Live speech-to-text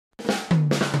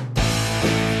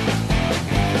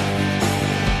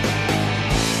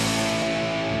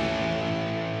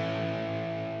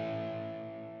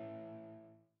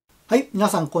はい。皆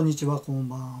さん、こんにちは。こん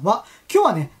ばんは。今日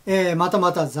はね、また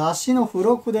また雑誌の付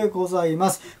録でござい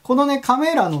ます。このね、カ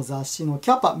メラの雑誌の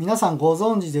CAPA、皆さんご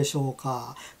存知でしょう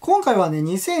か？今回はね、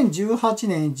2018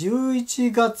年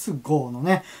11月号の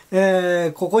ね、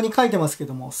ここに書いてますけ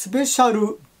ども、スペシャ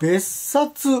ル別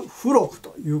冊付録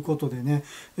ということでね、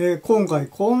今回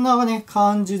こんなね、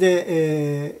感じ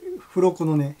で、付録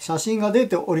のね、写真が出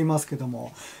ておりますけど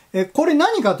も、これ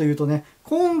何かというとね、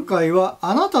今回は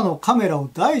あなたのカメラを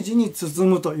大事に包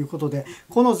むということで、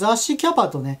この雑誌CAPA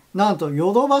とね、なんと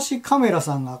ヨドバシカメラ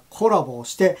さんがコラボを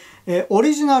して、オ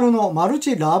リジナルのマル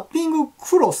チラッピング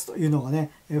クロスというのが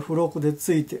ね、付録で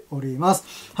ついております。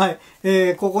はい。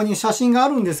ここに写真があ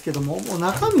るんですけども、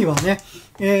中身はね、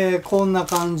こんな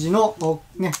感じの、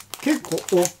ね、結構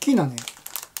大きなね、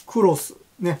クロス、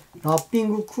ね、ラッピン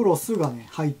グクロスがね、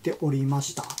入っておりま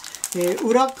した。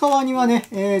裏側には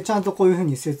ね、ちゃんとこういうふう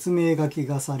に説明書き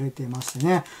がされてまして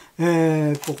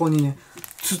ね、ここにね、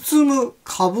包む、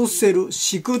かぶせる、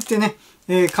敷くってね、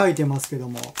書いてますけど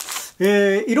も、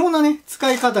いろんなね、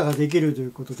使い方ができるとい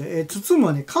うことで、包む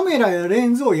はね、カメラやレ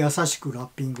ンズを優しくラッ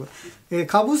ピング。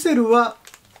かぶせるは、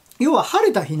要は晴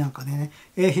れた日なんかね、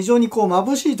非常にこう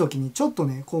眩しい時にちょっと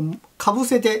ね、こうかぶ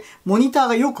せてモニター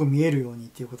がよく見えるようにっ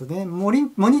ていうことでね、モニ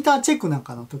ターチェックなん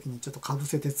かの時にちょっとかぶ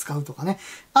せて使うとかね。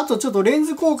あとちょっとレン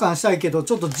ズ交換したいけど、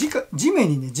ちょっと地面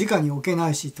にね、直に置けな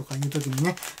いしとかいう時に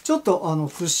ね、ちょっと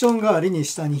クッション代わりに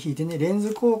下に引いてね、レン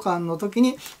ズ交換の時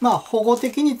に、まあ保護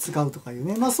的に使うとかいう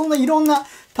ね、まあそんないろんな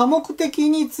多目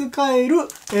的に使える、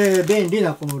便利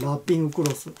なこのラッピングク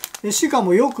ロス。しか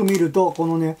もよく見ると、こ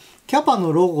のね、CAPA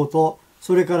のロゴと、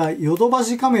それからヨドバ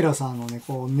シカメラさんのね、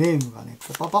こうネームがね、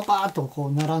こうパパパーっとこ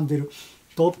う並んでる。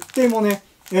とってもね、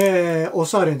お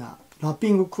しゃれなラッ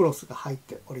ピングクロスが入っ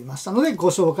ておりましたので、ご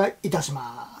紹介いたし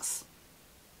ます。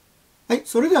はい、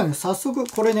それではね、早速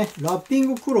これね、ラッピ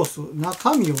ングクロス、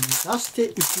中身をね、出して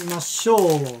いきましょう。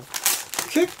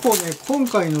結構ね、今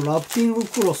回のラッピング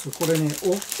クロス、これね、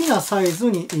大きなサイ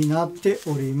ズになって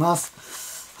おります。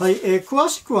はい、詳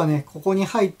しくはね、ここに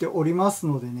入っております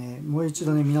のでね、もう一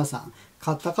度ね、皆さん、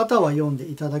買った方は読んで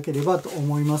いただければと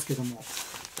思いますけども、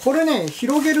これね、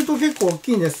広げると結構大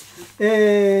きいんです。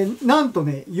なんと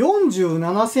ね、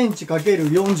47センチ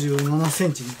 ×47 セ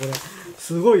ンチにこれ、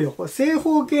すごいよ。これ正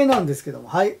方形なんですけども、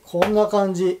はい、こんな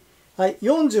感じ。はい、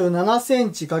47セ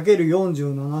ンチ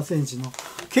 ×47 センチの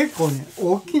結構ね、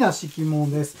大きな敷物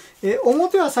です。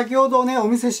表は先ほどね、お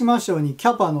見せしましたように、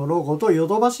CAPAのロゴとヨ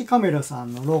ドバシカメラさ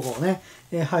んのロゴね、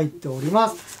入っておりま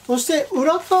す。そして、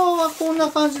裏側はこん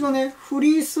な感じのね、フ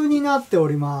リースになってお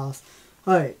ります。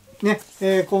はい。ね、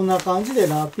こんな感じで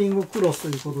ラッピングクロスと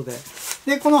いうことで。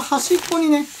で、この端っこに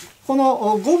ね、こ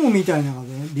のゴムみたいなのが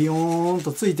ね、ビヨーン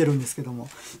とついてるんですけども、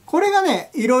これが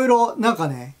ね、いろいろなんか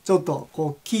ね、ちょっと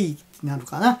こう、キーになる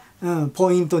かな。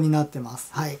ポイントになってます。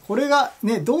はい。これが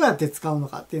ね、どうやって使うの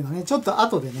かっていうのはね、ちょっと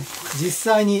後でね、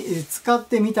実際に使っ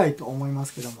てみたいと思いま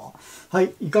すけども。は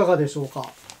い。いかがでしょうか。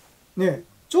ね。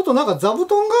ちょっとなんか座布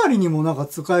団代わりにもなんか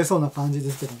使えそうな感じ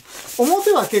ですけども。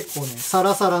表は結構ね、サ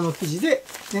ラサラの生地で、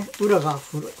ね、裏が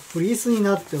フリースに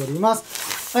なっておりま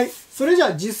す。はい。それじゃ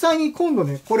あ実際に今度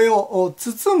ね、これを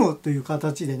包むという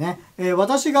形でね、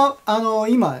私が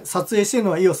今撮影している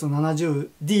のは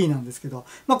EOS70D なんですけど、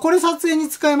まあこれ撮影に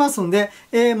使えますんで、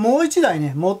もう一台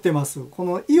ね、持ってます。こ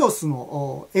の EOS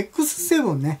の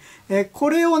X7 ね、こ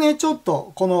れをね、ちょっ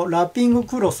とこのラッピング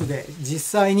クロスで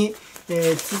実際に、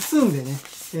包んでね、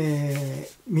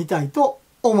見たいと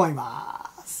思いま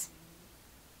す。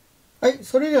はい。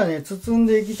それではね、包ん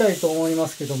でいきたいと思いま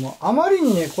すけども、あまり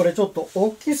にね、これちょっと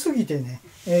大きすぎてね、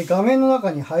画面の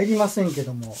中に入りませんけ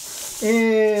ども、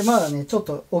まだね、ちょっ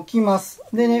と置きます。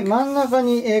でね、真ん中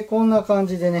に、こんな感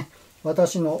じでね、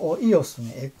私の EOS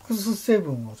ね、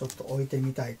X7 をちょっと置いて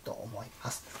みたいと思いま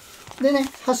す。でね、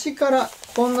端から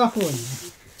こんな風にね、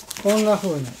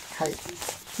はい、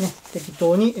ね、適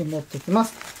当に持ってきま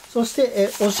す。そして、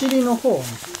お尻の方をね、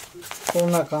こ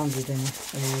んな感じでね、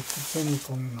包み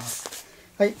込みます。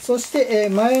はい。そして、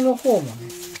前の方もね、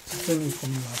包み込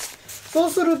みます。そ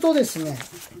うするとですね、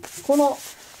この、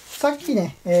さっき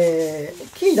ね、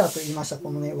キーだと言いました、こ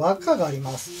のね、輪っかがあり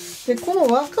ます。で、この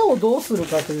輪っかをどうする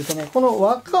かというとね、この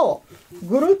輪っかを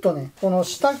ぐるっとね、この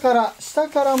下から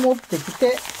持ってき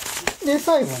て、で、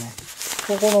最後ね、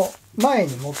ここの前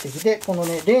に持ってきて、この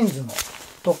ね、レンズの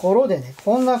ところでね、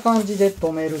こんな感じで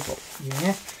止めるという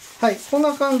ね。はい。こん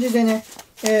な感じでね、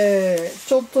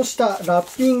ちょっとしたラ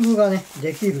ッピングがね、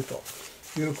できると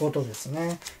いうことです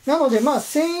ね。なので、まあ、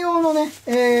専用のね、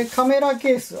カメラ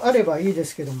ケースあればいいで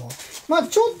すけども、まあ、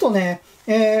ちょっとね、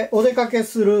お出かけ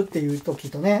するっていう時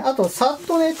とね、あと、さっ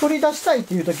とね、取り出したいっ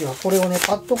ていう時は、これをね、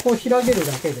パッとこう開ける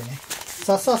だけでね、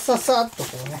ささささっとこ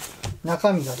うね、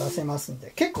中身が出せますん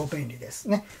で、結構便利です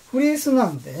ね。フリースな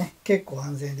んでね、結構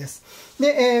安全です。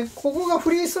で、ここが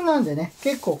フリースなんでね、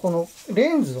結構この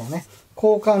レンズをね、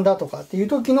交換だとかっていう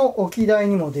時の置き台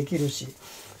にもできるし、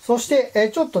そし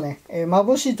て、ちょっとね、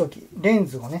眩しい時、レン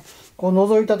ズをね、こう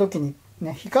覗いた時に、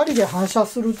ね、光で反射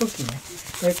する時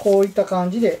ね、こういった感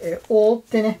じで、覆っ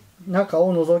てね、中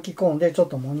を覗き込んでちょっ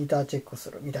とモニターチェックす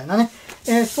るみたいなね、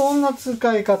そんな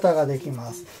使い方ができ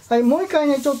ます。はい、もう一回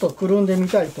ね、ちょっとくるんでみ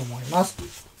たいと思います。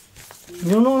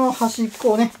布の端っ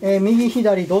こをね、右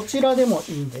左どちらでも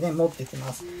いいんでね、持ってき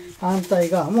ます。反対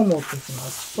側も持ってきま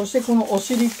す。そしてこのお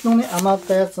尻のね、余っ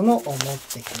たやつも持っ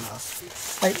てきます。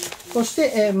はい。そし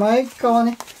て、前側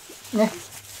ね、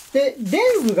で、レ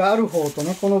ンズがある方と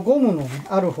ね、このゴムのね、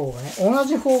ある方がね、同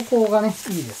じ方向がね、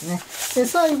いいですね。で、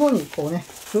最後にこうね、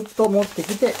ふっと持って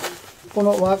きて、こ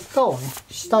の輪っかをね、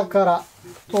下から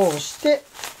通して、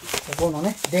ここの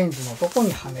ね、レンズのとこ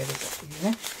にはめるとい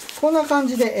うね、こんな感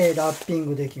じで、ラッピン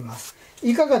グできます。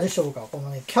いかがでしょうか？こ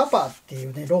のね、CAPA ってい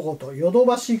うね、ロゴとヨド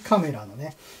バシカメラの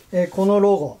ね、この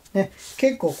ロゴ、ね、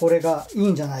結構これがい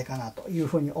いんじゃないかなという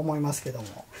ふうに思いますけども。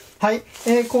はい、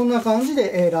こんな感じ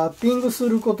で、ラッピングす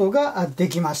ることがで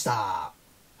きました。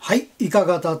はい、いか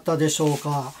がだったでしょう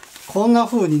か？こんな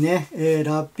風にね、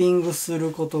ラッピングす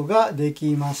ることができ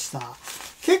ました。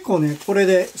結構ね、これ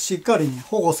でしっかりね、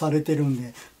保護されてるん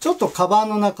で、ちょっとカバン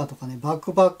の中とかね、バッ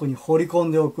クパックに放り込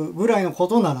んでおくぐらいのこ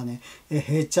とならね、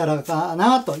へっちゃらか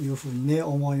なというふうにね、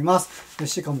思います。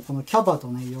しかもこのCAPAと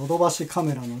ね、ヨドバシカ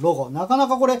メラのロゴ、なかな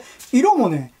かこれ、色も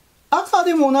ね、赤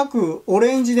でもなく、オ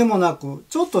レンジでもなく、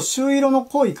ちょっと朱色の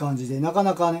濃い感じで、なか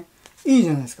なかね、いい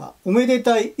じゃないですか。おめで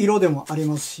たい色でもあり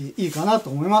ますし、いいかなと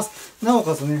思います。なお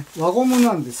かつね、輪ゴム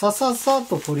なんでさささっ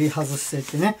と取り外してっ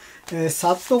てね、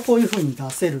さっとこういう風に出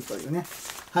せるというね。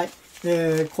はい。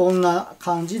こんな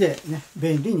感じでね、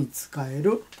便利に使え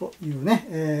るという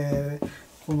ね、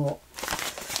この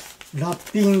ラ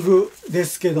ッピングで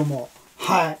すけども、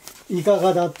はい。いか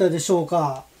がだったでしょう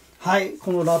か。はい。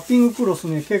このラッピングクロス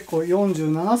ね、結構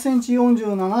47センチ、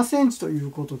47センチという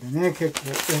ことでね、結構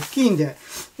大きいんで、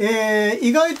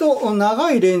意外と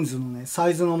長いレンズのね、サ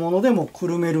イズのものでもく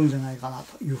るめるんじゃないかな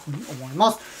というふうに思い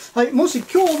ます。はい。もし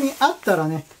興味あったら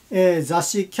ね、雑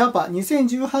誌CAPA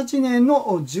 2018年の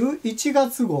11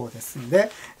月号ですので、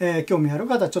興味ある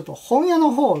方はちょっと本屋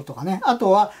の方とかね、あ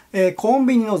とは、コン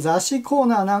ビニの雑誌コー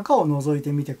ナーなんかを覗い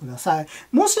てみてください。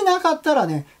もしなかったら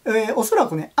ね、おそら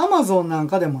くね、Amazon なん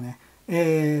かでもね、バ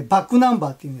ックナン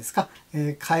バーっていうんですか、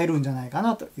買えるんじゃないか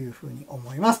なというふうに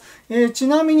思います。ち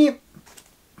なみに、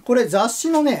これ雑誌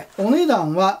のね、お値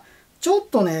段はちょっ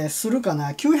とね、するか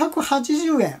な、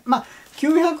980円。まあ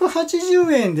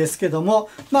980円ですけども、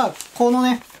まあ、この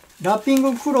ね、ラッピン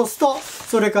グクロスと、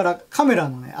それからカメラ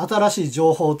のね、新しい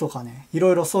情報とかね、い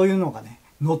ろいろそういうのがね、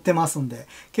載ってますんで、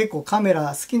結構カメ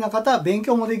ラ好きな方は勉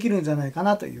強もできるんじゃないか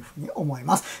なというふうに思い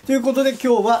ます。ということで今日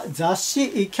は雑誌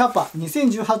CAPA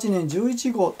 2018年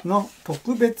11号の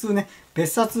特別ね、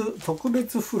別冊特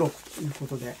別付録というこ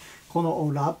とで、こ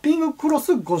のラッピングクロ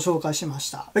スご紹介しま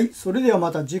した。はい、それでは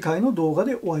また次回の動画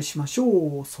でお会いしまし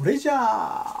ょう。それじゃ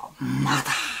あ、ま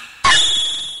た。